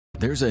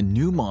There's a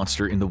new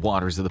monster in the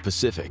waters of the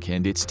Pacific,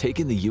 and it's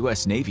taken the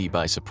U.S. Navy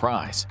by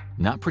surprise.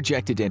 Not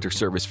projected to enter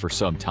service for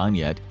some time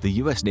yet, the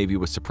U.S. Navy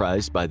was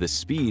surprised by the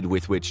speed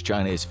with which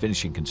China is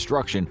finishing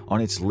construction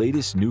on its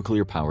latest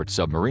nuclear-powered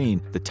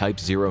submarine, the Type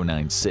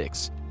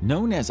 096.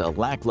 Known as a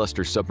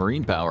lackluster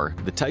submarine power,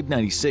 the Type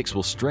 96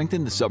 will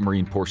strengthen the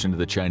submarine portion of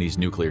the Chinese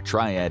nuclear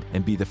triad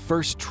and be the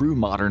first true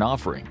modern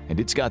offering,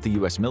 and it's got the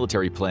U.S.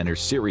 military planners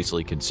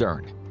seriously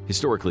concerned.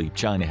 Historically,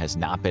 China has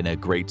not been a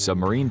great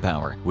submarine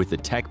power, with the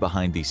tech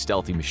behind these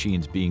stealthy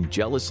machines being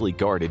jealously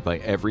guarded by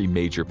every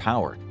major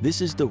power.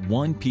 This is the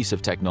one piece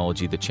of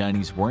technology the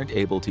Chinese weren't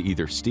able to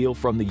either steal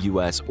from the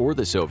US or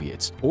the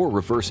Soviets, or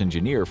reverse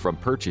engineer from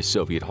purchased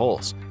Soviet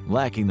hulls.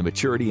 Lacking the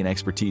maturity and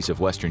expertise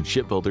of Western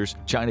shipbuilders,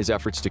 China's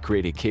efforts to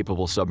create a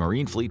capable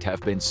submarine fleet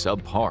have been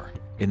subpar.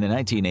 In the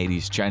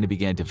 1980s, China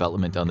began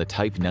development on the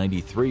Type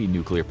 93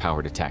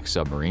 nuclear-powered attack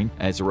submarine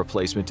as a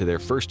replacement to their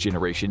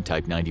first-generation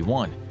Type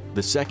 91.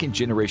 The second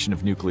generation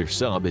of nuclear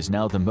sub is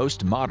now the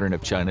most modern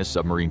of China's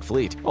submarine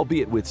fleet,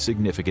 albeit with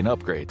significant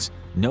upgrades.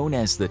 Known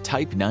as the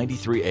Type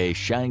 93A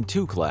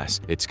Shang-2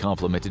 class, it's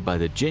complemented by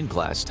the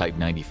Jin-class Type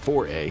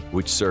 94A,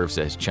 which serves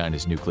as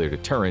China's nuclear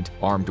deterrent,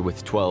 armed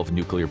with 12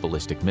 nuclear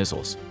ballistic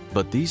missiles.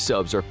 But these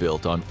subs are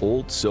built on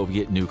old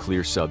Soviet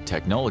nuclear sub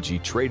technology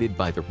traded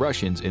by the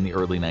Russians in the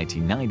early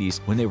 1990s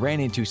when they ran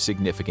into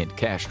significant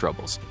cash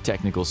troubles.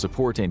 Technical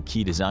support and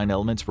key design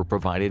elements were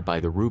provided by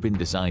the Rubin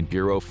Design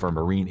Bureau for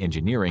Marine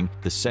Engineering,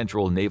 the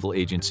Central Naval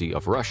Agency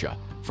of Russia.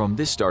 From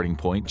this starting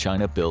point,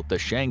 China built the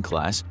Shang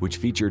class, which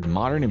featured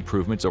modern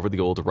improvements over the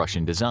old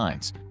Russian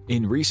designs.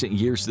 In recent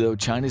years, though,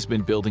 China's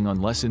been building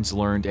on lessons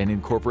learned and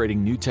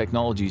incorporating new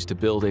technologies to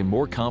build a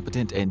more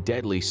competent and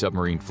deadly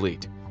submarine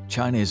fleet.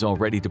 China is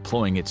already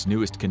deploying its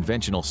newest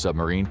conventional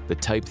submarine, the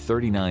Type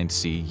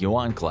 39C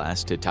Yuan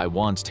class, to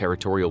Taiwan's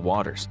territorial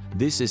waters.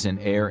 This is an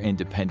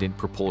air-independent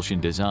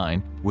propulsion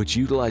design, which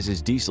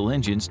utilizes diesel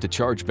engines to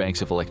charge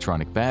banks of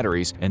electronic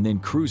batteries and then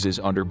cruises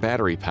under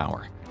battery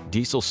power.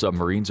 Diesel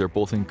submarines are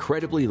both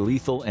incredibly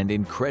lethal and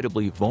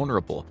incredibly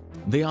vulnerable.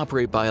 They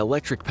operate by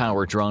electric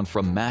power drawn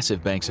from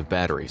massive banks of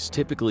batteries,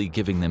 typically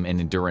giving them an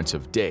endurance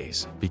of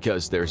days.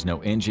 Because there's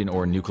no engine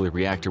or nuclear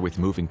reactor with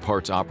moving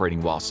parts operating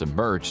while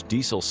submerged,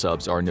 diesel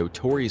subs are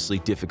notoriously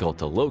difficult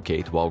to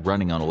locate while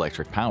running on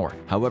electric power.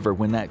 However,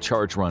 when that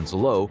charge runs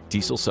low,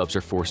 diesel subs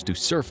are forced to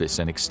surface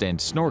and extend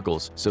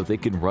snorkels so they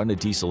can run a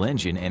diesel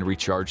engine and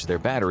recharge their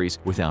batteries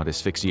without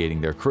asphyxiating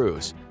their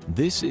crews.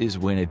 This is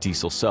when a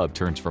diesel sub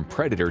turns from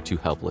predator to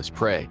helpless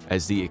prey,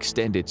 as the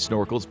extended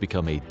snorkels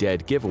become a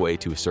dead giveaway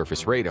to a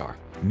surface radar.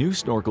 New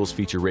snorkels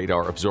feature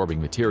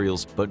radar-absorbing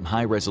materials, but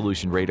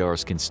high-resolution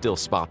radars can still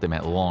spot them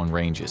at long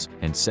ranges,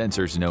 and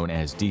sensors known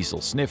as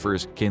diesel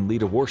sniffers can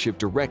lead a warship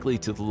directly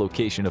to the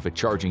location of a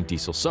charging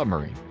diesel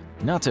submarine.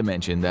 Not to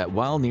mention that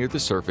while near the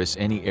surface,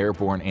 any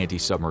airborne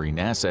anti-submarine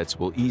assets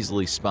will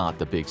easily spot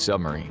the big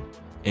submarine.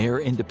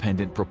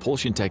 Air-independent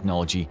propulsion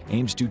technology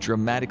aims to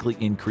dramatically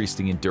increase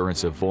the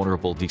endurance of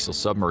vulnerable diesel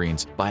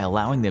submarines by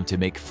allowing them to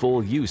make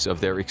full use of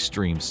their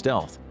extreme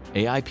stealth.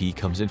 AIP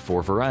comes in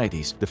 4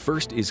 varieties. The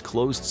first is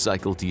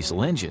closed-cycle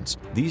diesel engines.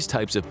 These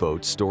types of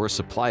boats store a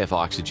supply of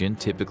oxygen,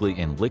 typically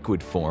in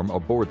liquid form,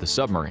 aboard the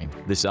submarine.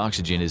 This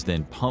oxygen is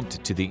then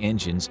pumped to the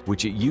engines,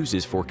 which it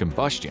uses for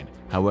combustion.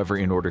 However,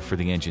 in order for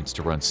the engines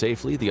to run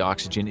safely, the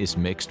oxygen is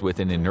mixed with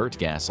an inert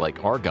gas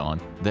like argon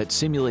that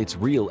simulates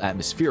real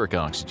atmospheric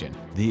oxygen.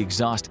 The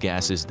exhaust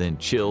gas is then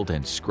chilled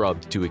and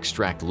scrubbed to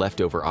extract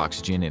leftover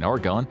oxygen and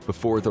argon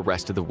before the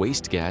rest of the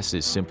waste gas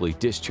is simply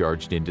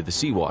discharged into the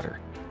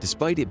seawater.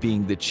 Despite it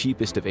being the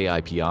cheapest of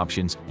AIP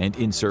options and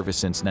in service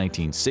since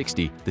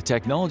 1960, the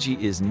technology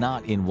is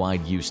not in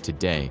wide use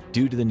today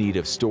due to the need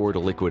of stored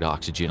liquid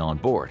oxygen on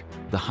board.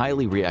 The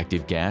highly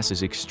reactive gas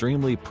is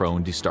extremely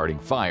prone to starting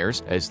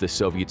fires, as the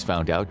Soviets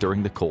found out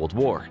during the Cold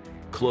War.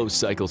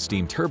 Closed-cycle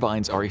steam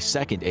turbines are a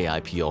second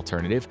AIP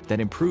alternative that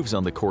improves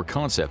on the core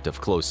concept of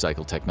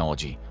closed-cycle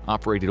technology.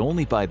 Operated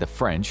only by the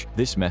French,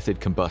 this method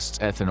combusts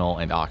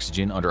ethanol and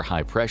oxygen under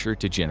high pressure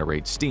to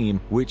generate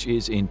steam, which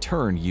is in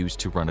turn used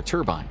to run a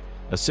turbine.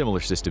 A similar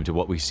system to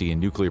what we see in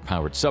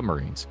nuclear-powered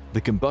submarines.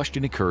 The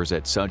combustion occurs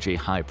at such a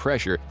high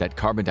pressure that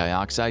carbon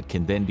dioxide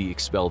can then be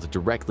expelled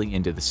directly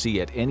into the sea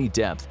at any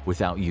depth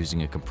without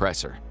using a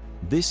compressor.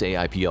 This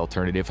AIP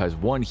alternative has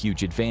one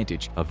huge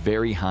advantage, a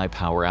very high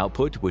power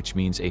output, which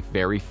means a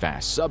very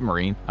fast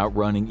submarine,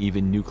 outrunning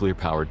even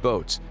nuclear-powered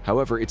boats.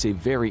 However, it's a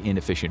very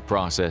inefficient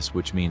process,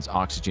 which means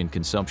oxygen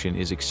consumption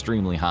is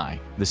extremely high.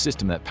 The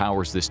system that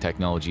powers this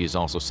technology is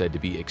also said to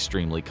be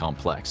extremely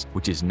complex,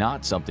 which is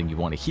not something you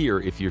want to hear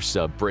if your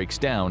sub breaks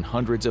down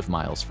hundreds of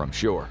miles from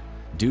shore.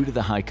 Due to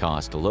the high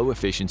cost, low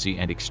efficiency,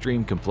 and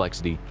extreme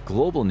complexity,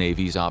 global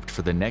navies opt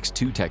for the next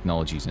 2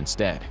 technologies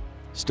instead.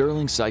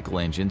 Stirling cycle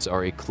engines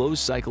are a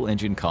closed-cycle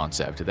engine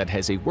concept that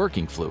has a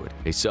working fluid,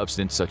 a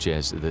substance such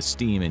as the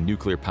steam in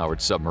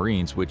nuclear-powered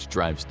submarines which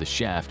drives the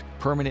shaft,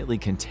 permanently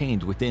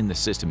contained within the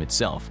system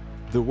itself.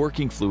 The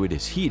working fluid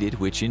is heated,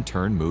 which in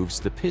turn moves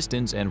the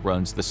pistons and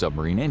runs the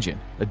submarine engine.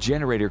 A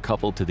generator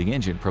coupled to the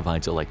engine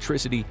provides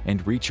electricity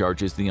and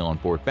recharges the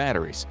onboard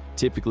batteries.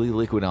 Typically,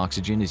 liquid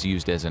oxygen is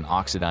used as an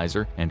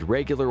oxidizer, and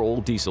regular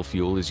old diesel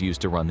fuel is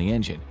used to run the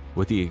engine,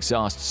 with the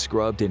exhaust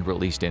scrubbed and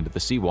released into the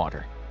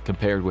seawater.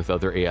 Compared with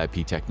other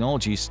AIP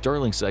technologies,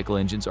 Stirling cycle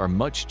engines are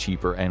much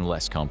cheaper and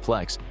less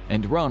complex,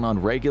 and run on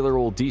regular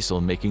old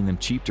diesel, making them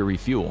cheap to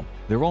refuel.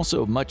 They're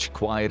also much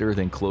quieter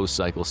than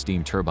closed-cycle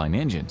steam turbine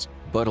engines,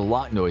 but a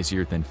lot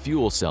noisier than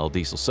fuel cell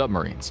diesel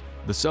submarines.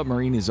 The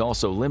submarine is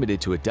also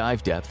limited to a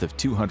dive depth of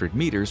 200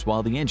 meters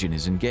while the engine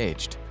is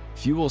engaged.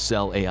 Fuel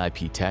cell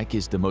AIP tech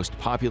is the most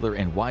popular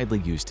and widely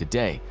used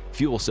today.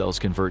 Fuel cells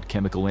convert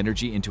chemical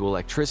energy into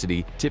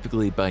electricity,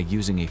 typically by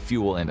using a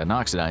fuel and an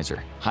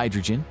oxidizer.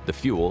 Hydrogen, the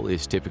fuel,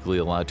 is typically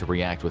allowed to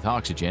react with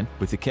oxygen,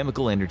 with the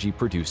chemical energy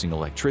producing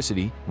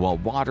electricity, while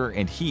water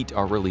and heat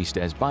are released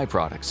as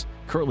byproducts.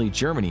 Currently,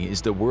 Germany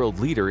is the world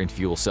leader in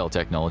fuel cell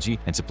technology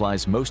and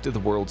supplies most of the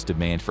world's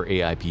demand for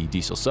AIP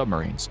diesel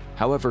submarines.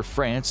 However,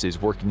 France is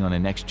working on a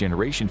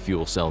next-generation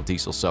fuel cell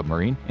diesel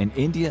submarine, and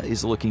India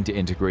is looking to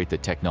integrate the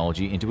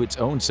technology into its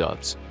own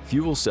subs.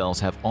 Fuel cells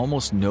have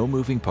almost no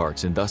moving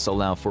parts and thus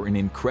allow for an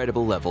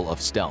incredible level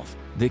of stealth.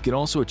 They can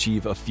also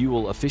achieve a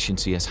fuel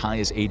efficiency as high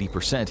as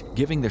 80%,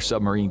 giving their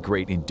submarine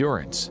great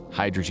endurance.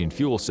 Hydrogen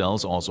fuel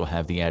cells also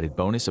have the added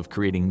bonus of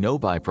creating no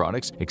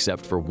byproducts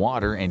except for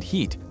water and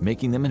heat,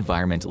 making them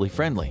environmentally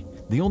friendly.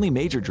 The only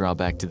major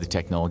drawback to the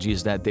technology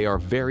is that they are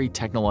very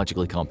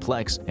technologically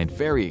complex and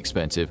very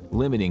expensive,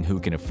 limiting who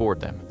can afford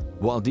them.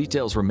 While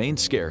details remain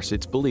scarce,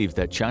 it's believed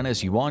that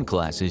China's Yuan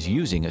class is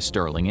using a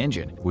Stirling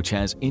engine, which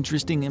has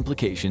interesting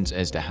implications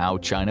as to how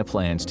China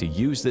plans to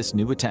use this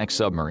new attack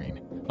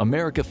submarine.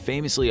 America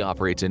famously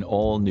operates an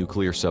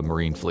all-nuclear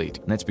submarine fleet,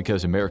 and that's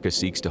because America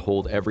seeks to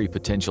hold every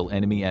potential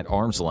enemy at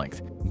arm's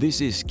length.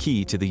 This is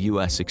key to the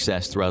U.S.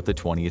 success throughout the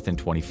 20th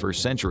and 21st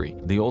century.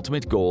 The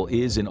ultimate goal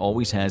is and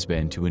always has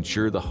been to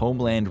ensure the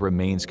homeland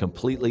remains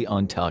completely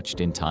untouched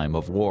in time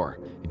of war.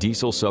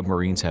 Diesel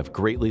submarines have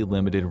greatly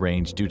limited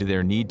range due to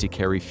their need to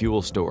carry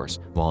fuel stores,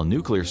 while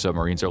nuclear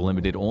submarines are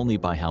limited only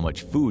by how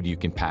much food you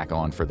can pack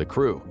on for the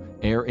crew.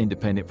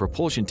 Air-independent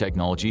propulsion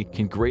technology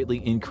can greatly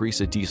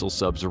increase a diesel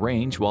sub's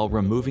range while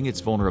removing its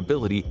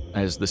vulnerability,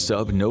 as the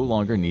sub no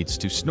longer needs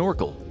to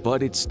snorkel,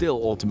 but it's still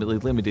ultimately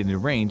limited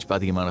in range by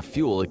the amount of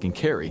fuel it can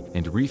carry,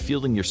 and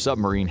refueling your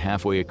submarine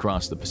halfway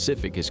across the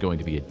Pacific is going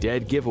to be a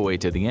dead giveaway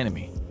to the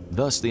enemy.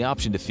 Thus, the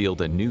option to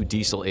field a new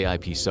diesel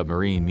AIP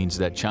submarine means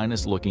that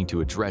China's looking to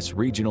address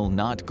regional,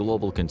 not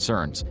global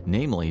concerns,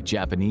 namely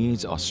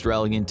Japanese,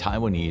 Australian,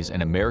 Taiwanese,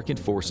 and American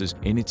forces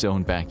in its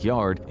own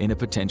backyard in a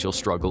potential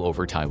struggle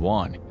over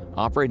Taiwan.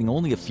 Operating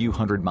only a few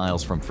hundred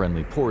miles from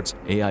friendly ports,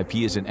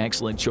 AIP is an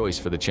excellent choice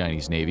for the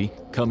Chinese Navy,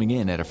 coming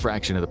in at a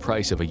fraction of the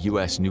price of a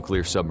U.S.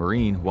 nuclear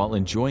submarine while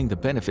enjoying the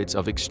benefits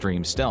of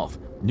extreme stealth.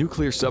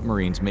 Nuclear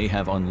submarines may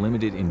have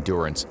unlimited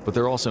endurance, but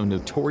they're also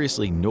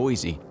notoriously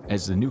noisy,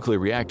 as the nuclear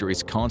reactor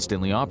is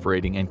constantly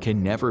operating and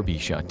can never be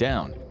shut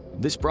down.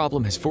 This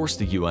problem has forced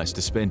the U.S.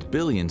 to spend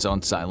billions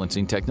on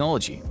silencing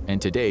technology,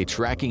 and today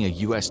tracking a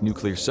U.S.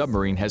 nuclear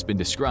submarine has been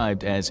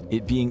described as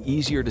it being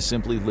easier to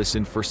simply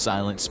listen for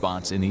silent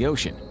spots in the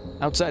ocean.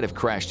 Outside of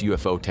crashed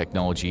UFO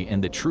technology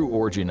and the true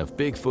origin of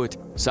Bigfoot,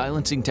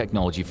 silencing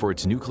technology for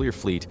its nuclear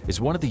fleet is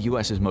one of the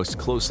U.S.'s most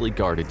closely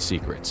guarded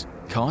secrets.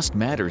 Cost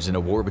matters in a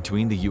war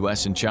between the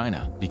US and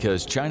China,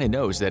 because China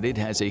knows that it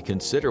has a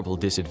considerable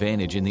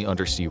disadvantage in the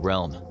undersea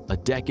realm. A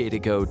decade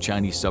ago,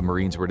 Chinese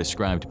submarines were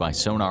described by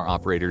sonar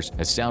operators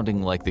as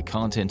sounding like the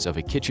contents of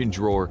a kitchen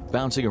drawer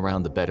bouncing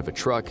around the bed of a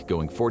truck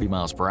going 40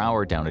 miles per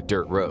hour down a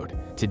dirt road.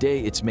 Today,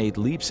 it's made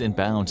leaps and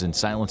bounds in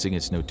silencing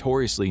its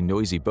notoriously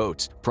noisy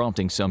boats,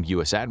 prompting some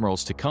US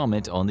admirals to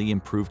comment on the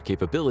improved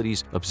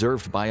capabilities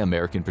observed by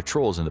American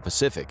patrols in the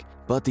Pacific.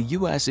 But the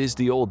US is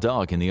the old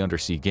dog in the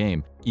undersea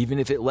game, even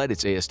if it let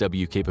its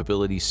ASW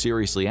capabilities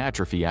seriously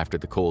atrophy after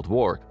the Cold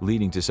War,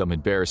 leading to some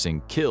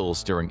embarrassing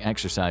kills during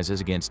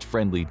exercises against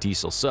friendly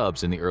diesel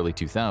subs in the early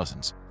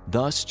 2000s.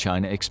 Thus,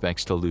 China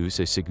expects to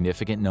lose a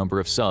significant number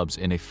of subs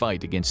in a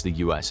fight against the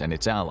US and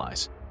its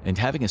allies. And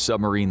having a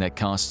submarine that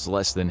costs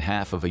less than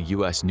half of a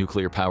US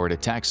nuclear-powered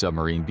attack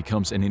submarine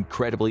becomes an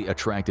incredibly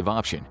attractive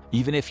option,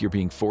 even if you're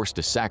being forced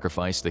to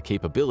sacrifice the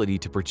capability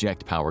to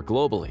project power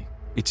globally.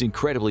 It's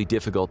incredibly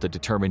difficult to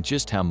determine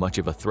just how much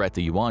of a threat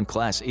the Yuan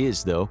class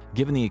is, though,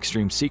 given the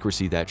extreme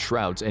secrecy that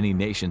shrouds any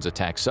nation's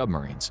attack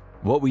submarines.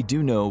 What we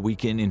do know, we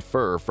can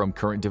infer from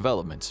current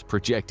developments,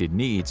 projected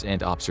needs,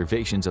 and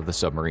observations of the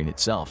submarine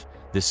itself.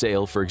 The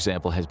sail, for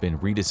example, has been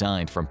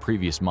redesigned from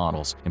previous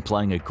models,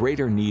 implying a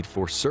greater need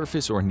for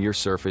surface or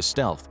near-surface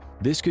stealth.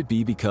 This could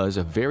be because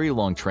of very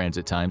long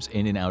transit times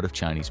in and out of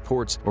Chinese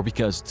ports, or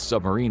because the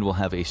submarine will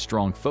have a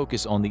strong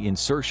focus on the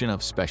insertion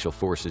of Special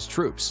Forces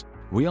troops.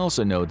 We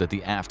also know that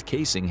the aft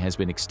casing has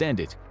been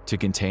extended to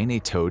contain a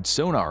towed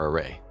sonar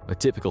array, a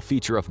typical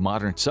feature of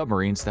modern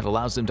submarines that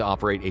allows them to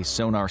operate a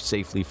sonar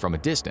safely from a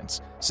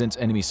distance. Since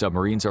enemy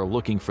submarines are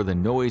looking for the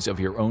noise of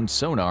your own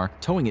sonar,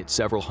 towing it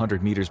several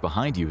hundred meters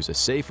behind you is a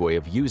safe way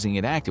of using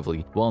it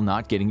actively while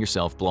not getting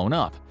yourself blown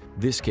up.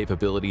 This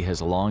capability has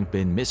long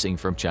been missing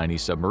from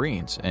Chinese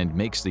submarines and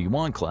makes the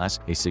Yuan class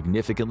a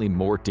significantly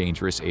more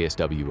dangerous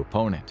ASW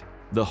opponent.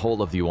 The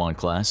hull of the Yuan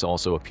class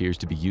also appears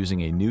to be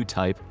using a new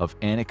type of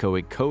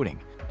anechoic coating,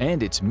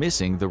 and it's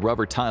missing the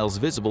rubber tiles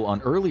visible on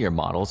earlier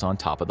models on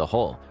top of the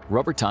hull.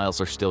 Rubber tiles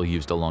are still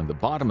used along the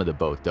bottom of the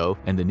boat though,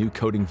 and the new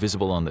coating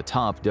visible on the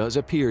top does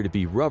appear to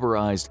be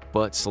rubberized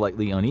but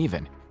slightly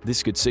uneven.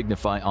 This could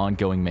signify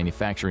ongoing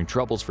manufacturing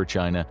troubles for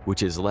China, which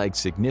has lagged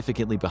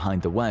significantly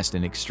behind the West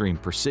in extreme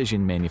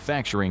precision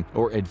manufacturing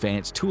or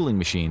advanced tooling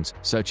machines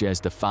such as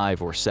the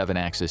 5 or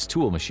 7-axis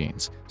tool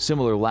machines.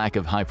 Similar lack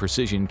of high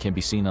precision can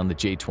be seen on the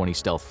J-20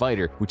 stealth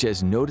fighter, which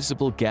has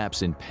noticeable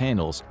gaps in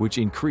panels which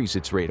increase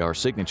its radar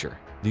signature.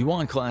 The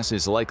Yuan class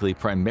is likely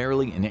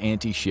primarily an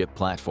anti-ship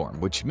platform,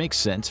 which makes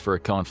sense for a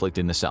conflict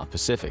in the South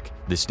Pacific.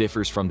 This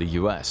differs from the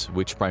US,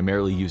 which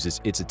primarily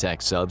uses its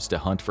attack subs to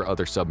hunt for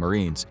other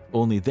submarines,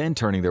 only then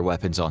turning their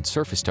weapons on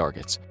surface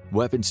targets.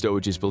 Weapon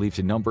stowage is believed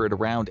to number at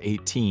around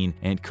 18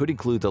 and could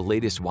include the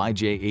latest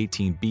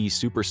YJ-18B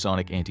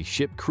supersonic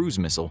anti-ship cruise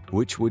missile,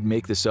 which would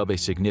make the sub a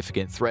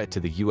significant threat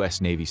to the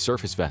US Navy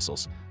surface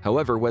vessels.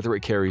 However, whether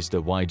it carries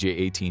the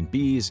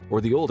YJ-18Bs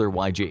or the older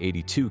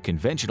YJ-82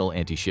 conventional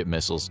anti-ship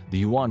missiles, the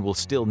Yuan will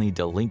still need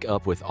to link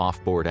up with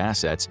off-board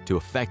assets to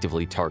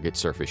effectively target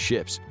surface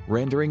ships,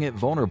 rendering it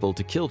vulnerable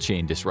to kill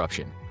chain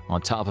disruption. On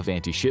top of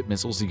anti-ship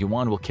missiles, the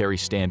Yuan will carry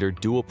standard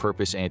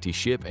dual-purpose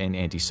anti-ship and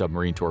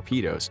anti-submarine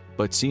torpedoes,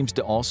 but seems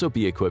to also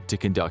be equipped to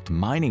conduct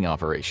mining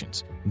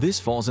operations.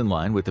 This falls in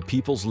line with the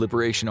People's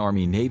Liberation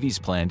Army Navy's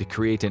plan to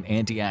create an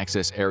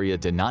anti-access area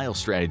denial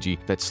strategy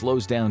that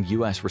slows down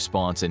US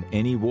response in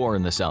any war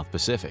in the South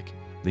Pacific.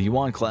 The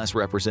Yuan class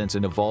represents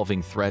an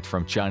evolving threat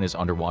from China's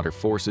underwater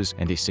forces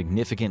and a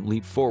significant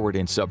leap forward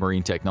in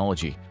submarine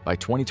technology. By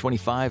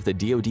 2025, the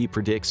DoD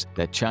predicts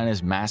that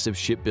China's massive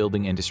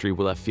shipbuilding industry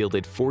will have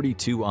fielded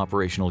 42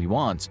 operational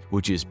Yuans,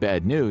 which is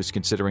bad news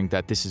considering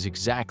that this is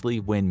exactly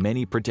when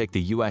many predict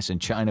the US and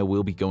China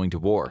will be going to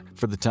war.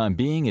 For the time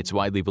being, it's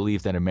widely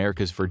believed that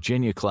America's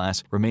Virginia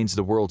class remains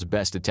the world's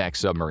best attack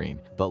submarine,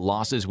 but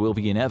losses will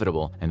be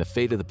inevitable, and the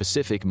fate of the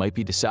Pacific might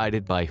be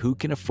decided by who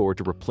can afford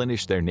to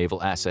replenish their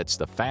naval assets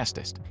the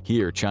fastest.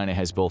 Here, China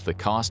has both the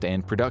cost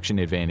and production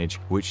advantage,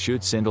 which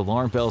should send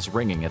alarm bells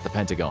ringing at the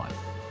Pentagon.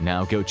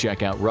 Now go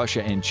check out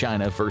Russia and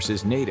China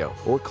versus NATO,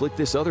 or click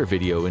this other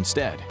video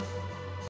instead.